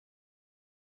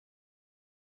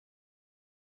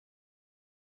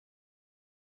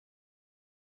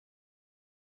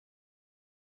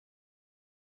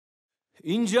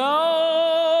اینجا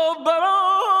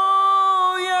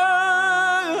برای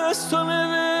از تو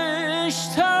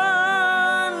نوشتن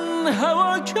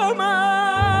هوا کم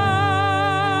است،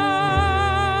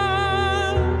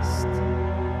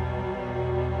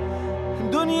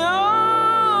 دنیا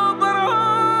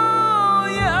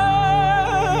برای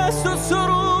از تو سرودن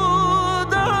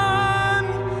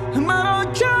مرا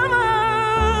کم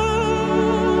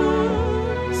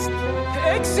است.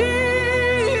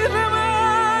 اکسیر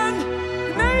من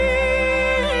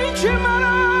نی که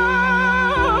مرا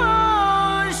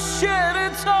شعر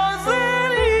تازه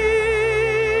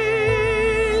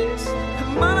نیست،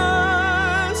 من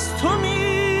از تو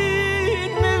می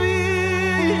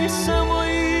نویسم و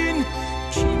این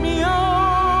کیمیا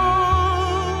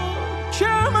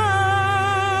کم است.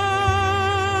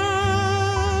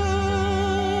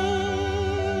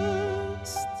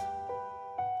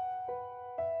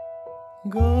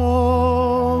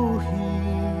 گاهی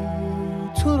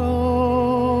تو را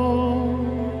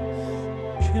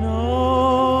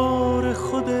کنار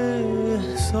خود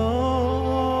احساس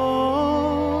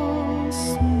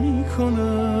می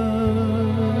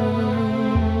کنم،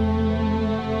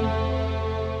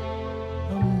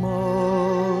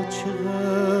 اما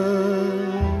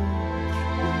چقدر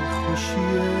این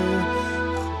خوشی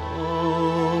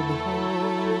خوابها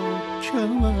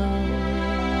کم است.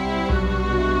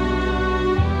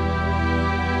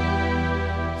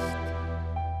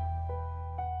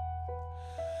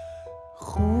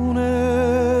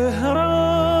 خونه هر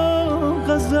آن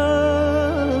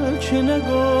غزل که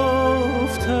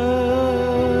نگفتم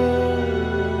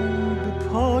به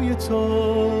پای توست،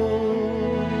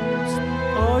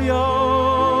 آیا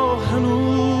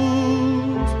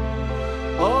هنوز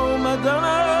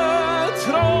آمدنت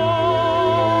را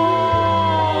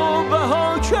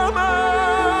بها کم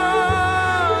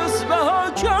است،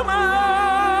 بها کم است.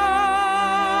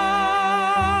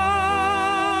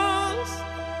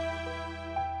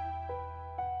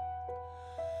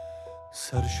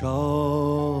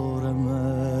 سرشارم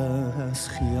از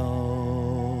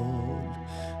خیال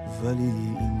ولی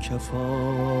این کفاف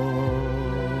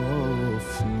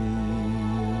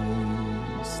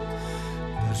نیست،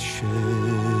 در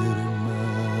شعر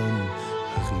من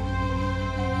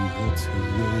حقیقت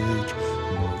یک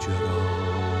ماجرا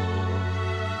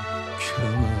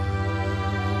کم است.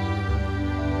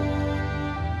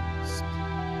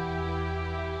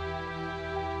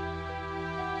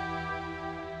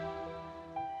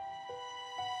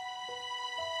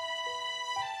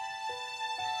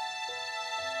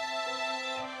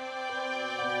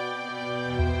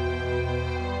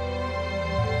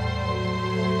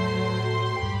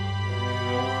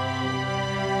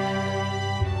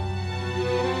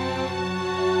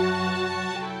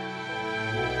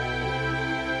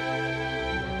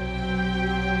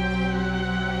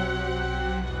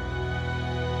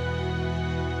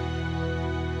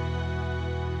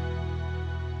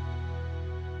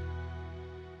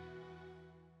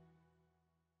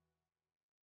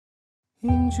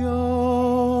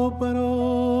 اینجا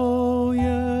برای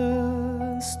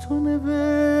از تو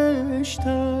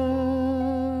نوشتن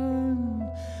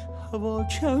هوا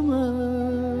کم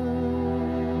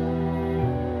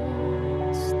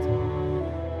است،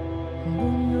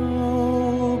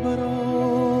 دنیا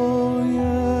برای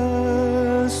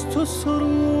از تو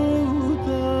سرودن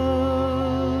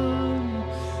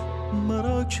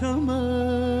مرا کم است.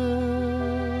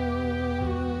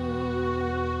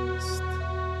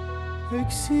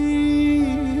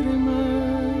 اکسیر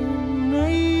من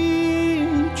نی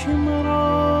که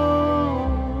مرا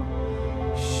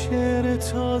شعر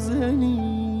تازه نیست،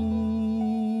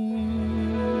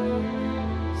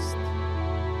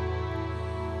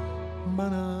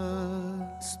 من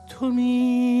از تو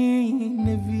می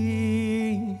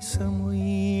نویسم و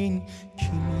این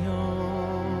کیمیا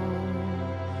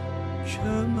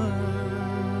کم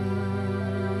است.